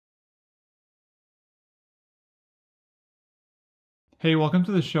Hey, welcome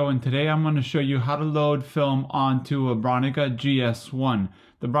to the show, and today I'm going to show you how to load film onto a Bronica GS-1.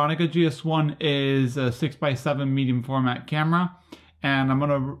 The Bronica GS-1 is a 6x7 medium format camera, and I'm going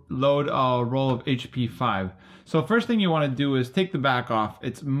to load a roll of HP5. So first thing you want to do is take the back off.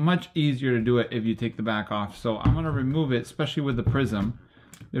 It's much easier to do it if you take the back off. So I'm going to remove it, especially with the prism.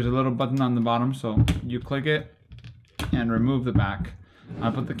 There's a little button on the bottom, so you click it and remove the back.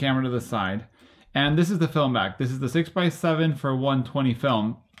 I'll put the camera to the side. And this is the film back. This is the 6x7 for 120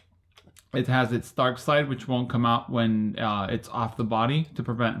 film. It has its dark side, which won't come out when it's off the body to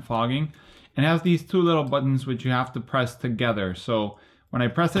prevent fogging. It has these two little buttons which you have to press together. So when I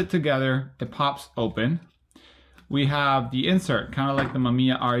press it together, it pops open. We have the insert, kind of like the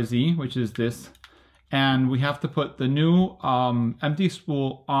Mamiya RZ, which is this. And we have to put the new empty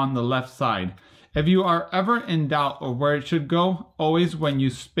spool on the left side. If you are ever in doubt of where it should go, always when you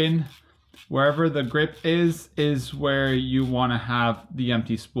spin, wherever the grip is where you want to have the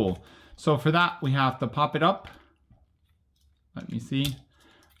empty spool. So for that, we have to pop it up. Let me see.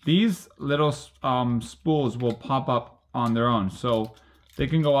 These little spools will pop up on their own. So they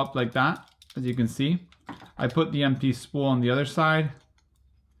can go up like that, as you can see. I put the empty spool on the other side.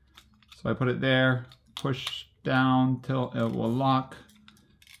 So I put it there, push down till it will lock.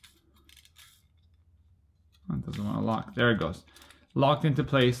 It doesn't want to lock. There it goes. Locked into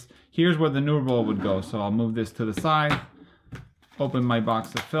place. Here's where the new roll would go. So I'll move this to the side, open my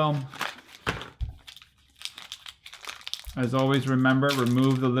box of film. As always, remember,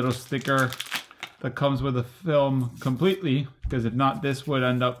 remove the little sticker that comes with the film completely, because if not, this would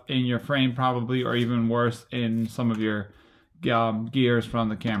end up in your frame probably, or even worse, in some of your gears from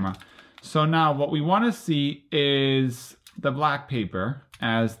the camera. So now what we want to see is the black paper,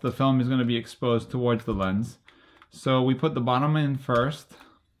 as the film is going to be exposed towards the lens. So we put the bottom in first.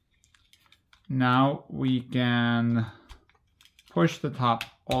 Now we can push the top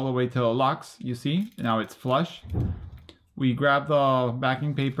all the way till it locks. You see, now it's flush. We grab the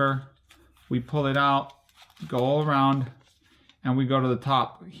backing paper, we pull it out, go all around, and we go to the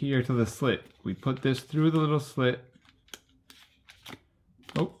top here to the slit. We put this through the little slit.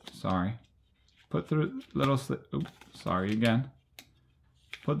 Oh, sorry. Put through the little slit. Oh, sorry again.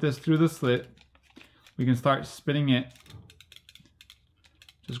 Put this through the slit. We can start spinning it.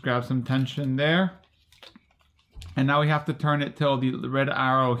 Just grab some tension there. And now we have to turn it till the red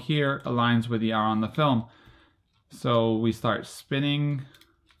arrow here aligns with the arrow on the film. So we start spinning.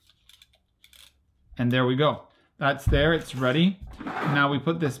 And there we go. That's there, it's ready. Now we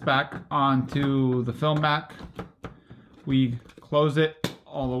put this back onto the film back. We close it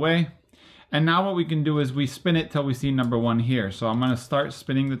all the way. And now what we can do is we spin it till we see number 1 here. So I'm going to start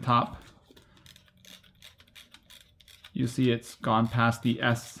spinning the top. You see it's gone past the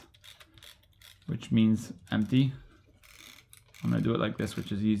S, which means empty. I'm going to do it like this, which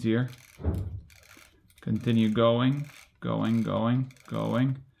is easier. Continue going, going, going,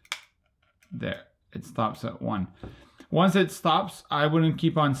 going. There, it stops at 1. Once it stops, I wouldn't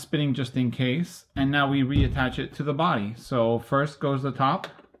keep on spinning just in case. And now we reattach it to the body. So first goes the top.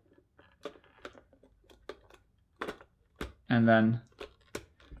 And then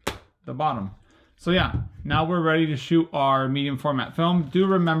the bottom. So yeah, now we're ready to shoot our medium format film. Do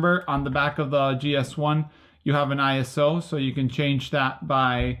remember, on the back of the GS1, you have an ISO, so you can change that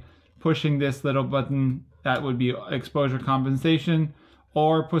by pushing this little button. That would be exposure compensation,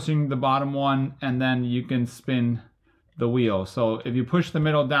 or pushing the bottom one, and then you can spin the wheel. So if you push the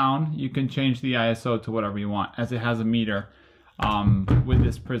middle down, you can change the ISO to whatever you want, as it has a meter with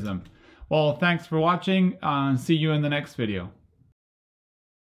this prism. Well, thanks for watching. See you in the next video.